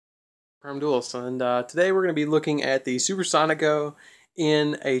From Duels, and today we're going to be looking at the Super Sonico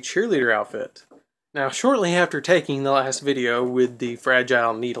in a cheerleader outfit. Now, shortly after taking the last video with the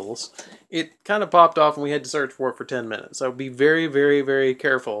fragile needles, it kind of popped off and we had to search for it for 10 minutes. So be very, very, very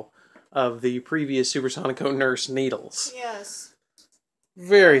careful of the previous Super Sonico nurse needles. Yes.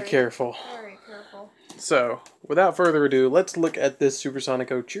 Very careful. Very careful. So, without further ado, let's look at this Super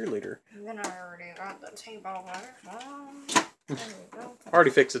Sonico cheerleader. And then I already got the tape over. There we go.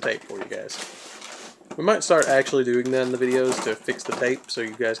 Already fixed the tape for you guys. We might start actually doing that in the videos to fix the tape so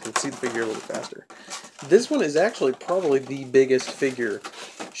you guys can see the figure a little faster. This one is actually probably the biggest figure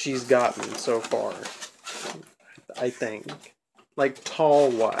she's gotten so far, I think. Like,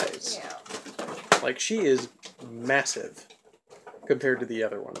 tall-wise. Yeah. Like, she is massive compared to the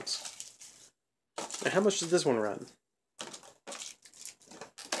other ones. And how much does this one run?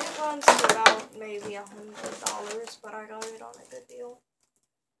 It runs to about maybe $100, but I got it on a good deal.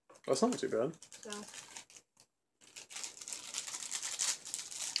 That's not too bad. So.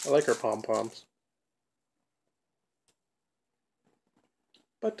 I like her pom-poms.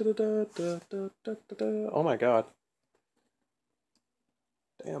 Oh my god.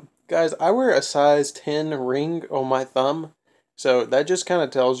 Damn. Guys, I wear a size 10 ring on my thumb, so that just kind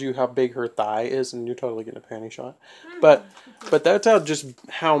of tells you how big her thigh is, and you're totally getting a panty shot. But that's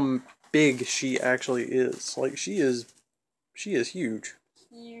how big she actually is. Like, she is huge.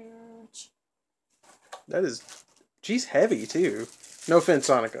 Huge. She's heavy too. No offense,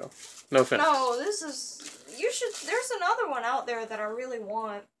 Sonico. No offense. No, there's another one out there that I really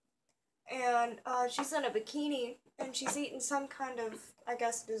want. And she's in a bikini and she's eating some kind of, I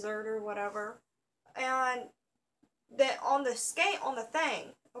guess, dessert or whatever. And on the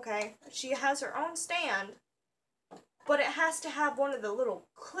thing, okay, she has her own stand, but it has to have one of the little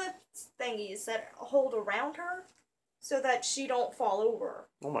clip thingies that hold around her so that she don't fall over.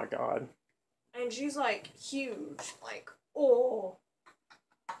 Oh my god. And she's like huge, like, oh.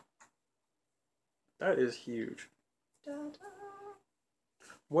 That is huge. Da-da.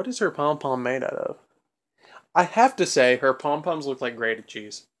 What is her pom-pom made out of? I have to say, her pom-poms look like grated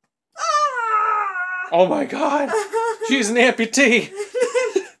cheese. Ah! Oh my god! She's an amputee!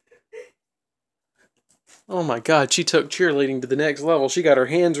 Oh my god, she took cheerleading to the next level. She got her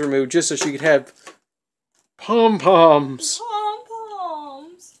hands removed just so she could have pom-poms.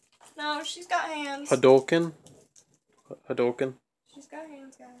 Pom-poms. No, she's got hands. Hadouken? She's got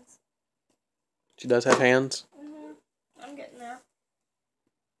hands, guys. She does have hands? I'm getting there.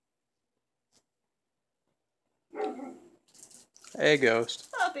 Hey, Ghost.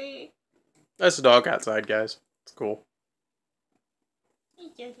 Puppy. That's a dog outside, guys. It's cool.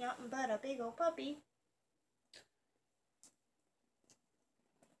 He's just nothing but a big old puppy.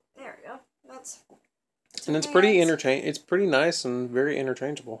 There we go. And it's pretty It's pretty nice and very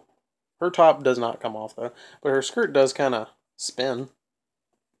interchangeable. Her top does not come off though, but her skirt does kind of spin.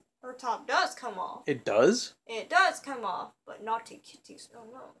 Her top does come off. It does? It does come off, but naughty kitties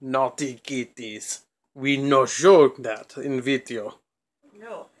don't know. Naughty kitties. We no show that in video.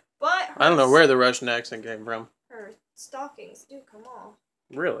 No, but I don't know where the Russian accent came from. her stockings do come off.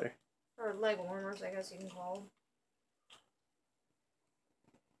 Really? Or leg warmers, I guess you can call them.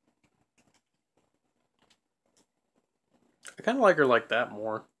 I kind of like her like that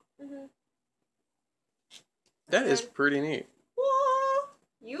more. That is pretty neat. Whoa,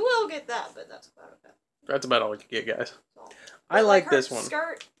 you will get that, but that's about it. That's about all you can get, guys. So, I like her this one.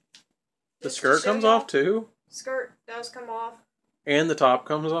 Skirt. The skirt comes off too? Skirt does come off. And the top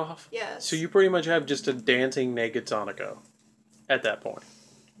comes off? Yes. So you pretty much have just a dancing naked Sonico at that point.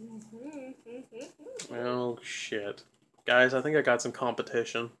 Oh, shit. Guys, I think I got some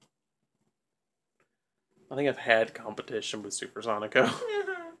competition. I think I've had competition with Super Sonico.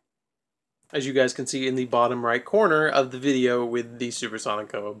 As you guys can see in the bottom right corner of the video with the Super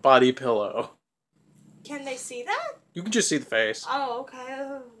Sonico body pillow. Can they see that? You can just see the face. Oh,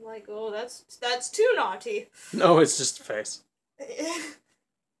 okay. Like, oh, that's too naughty. No, it's just the face.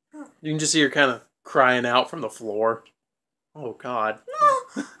 You can just see her kind of crying out from the floor. Oh, God.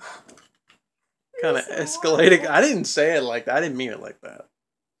 No. Kind of escalating. I didn't say it like that. I didn't mean it like that.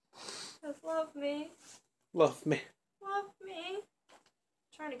 Just love me. Love me. Love me.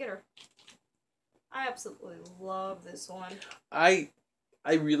 Trying to get her. I absolutely love this one. I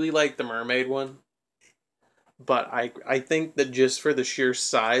really like the mermaid one. But I think that just for the sheer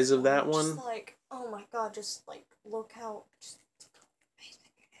size of that one. Just like, oh my god, just like, look how amazing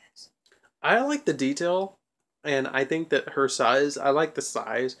it is. I like the detail. And I think that her size, I like the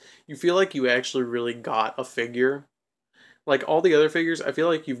size. You feel like you actually really got a figure. Like all the other figures, I feel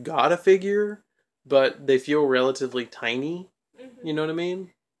like you've got a figure, but they feel relatively tiny. You know what I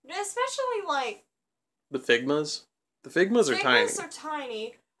mean? Especially, like... The Figmas? The Figmas are tiny. Figmas are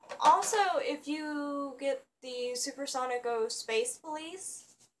tiny. Also, if you get the Supersonico Space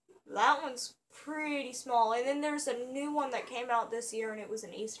Police, that one's pretty small. And then there's a new one that came out this year, and it was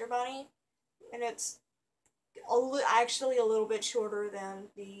an Easter Bunny. And it's actually a little bit shorter than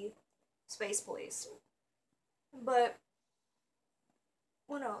the Space Police. But,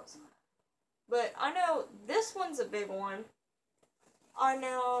 what else? But I know this one's a big one. I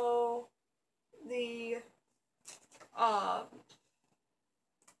know the,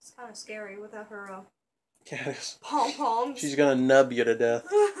 it's kind of scary without her, Yeah, it is. pom-poms. She's gonna nub you to death.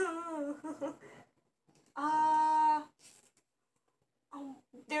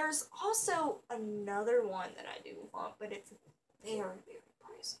 There's also another one that I do want, but it's very, very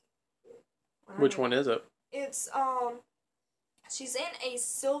pricey. Which one is it? It's, she's in a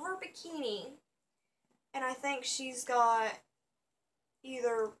silver bikini, and I think she's got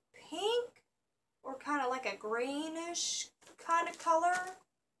either pink or kind of like a greenish kind of color,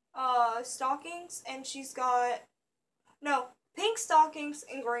 stockings, and she's got, no, pink stockings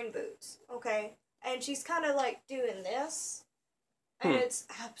and green boots, okay? And she's kind of like doing this, and it's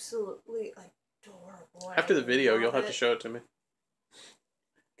absolutely adorable. After the video, you'll have to show it to me.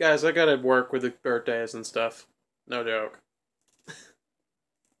 Guys, I gotta work with the birthdays and stuff. No joke.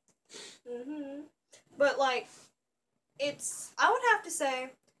 But, like, it's, I would have to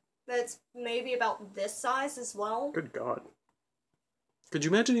say that's maybe about this size as well. Good God. Could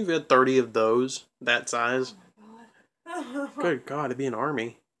you imagine if you had 30 of those, that size? Oh my God. Good God, it'd be an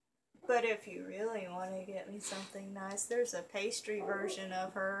army. But if you really want to get me something nice, there's a pastry version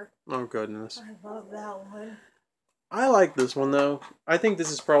of her. Oh, goodness. I love that one. I like this one, though. I think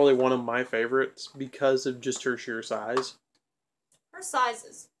this is probably one of my favorites because of just her sheer size. Her size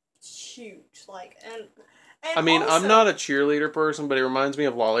is huge, like, and I mean, also, I'm not a cheerleader person, but it reminds me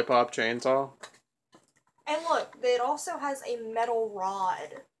of Lollipop Chainsaw. And look, it also has a metal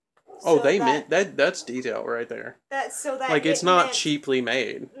rod. Oh, they meant that's detail right there. Like, it's not cheaply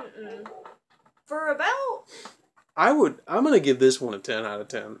made. For about, I'm gonna give this one a 10 out of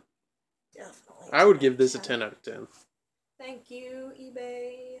 10. Definitely. I would give this a 10 out of 10. Thank you,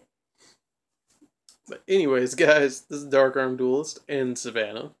 eBay. But anyways, guys, this is DarkArmedAlliance and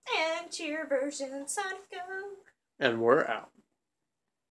Savannah. And cheer version Sonico. And we're out.